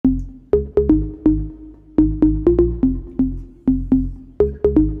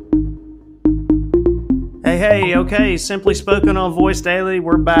Okay. Simply Spoken on Voice Daily.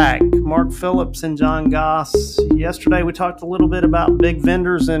 We're back. Mark Phillips and John Goss. Yesterday we talked a little bit about big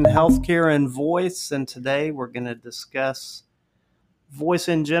vendors in healthcare and voice, and today we're going to discuss voice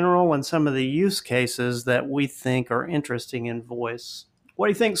in general and some of the use cases that we think are interesting in voice. What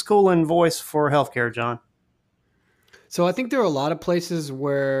do you think is cool in voice for healthcare, John? So I think there are a lot of places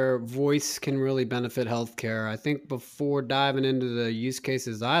where voice can really benefit healthcare. I think before diving into the use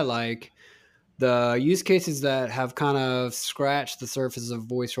cases I like, the use cases that have kind of scratched the surface of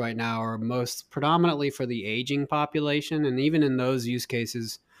voice right now are most predominantly for the aging population. And even in those use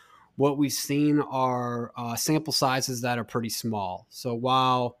cases, what we've seen are sample sizes that are pretty small. So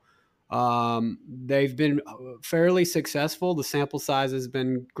while they've been fairly successful, the sample size has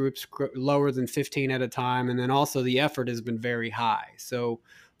been lower than 15 at a time. And then also the effort has been very high. So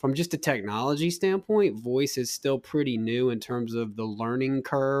from just a technology standpoint, voice is still pretty new in terms of the learning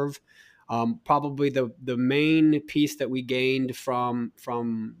curve. Probably the main piece that we gained from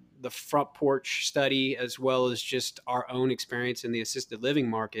the front porch study, as well as just our own experience in the assisted living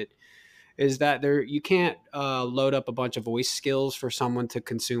market, is that there you can't load up a bunch of voice skills for someone to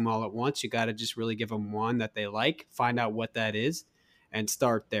consume all at once. You got to just really give them one that they like, find out what that is, and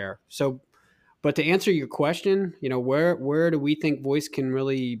start there. So, but to answer your question, where do we think voice can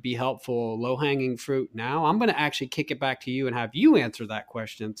really be helpful, low hanging fruit? Now, I'm going to actually kick it back to you and have you answer that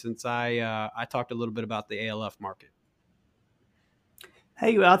question, since I talked a little bit about the ALF market.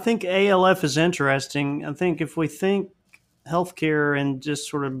 Hey, I think ALF is interesting. I think if we think healthcare in just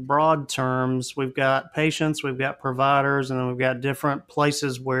sort of broad terms, we've got patients, we've got providers, and then we've got different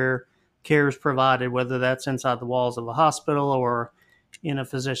places where care is provided, whether that's inside the walls of a hospital or in a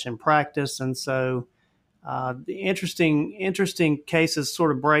physician practice. And so the interesting cases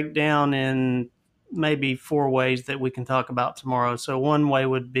sort of break down in maybe four ways that we can talk about tomorrow. So one way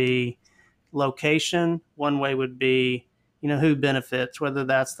would be location. One way would be, who benefits, whether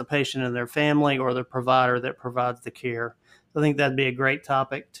that's the patient and their family or the provider that provides the care. So I think that'd be a great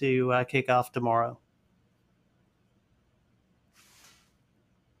topic to kick off tomorrow.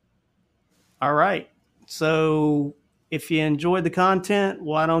 All right. So if you enjoyed the content,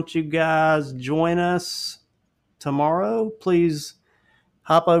 why don't you guys join us tomorrow? Please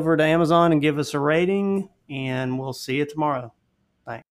hop over to Amazon and give us a rating, and we'll see you tomorrow.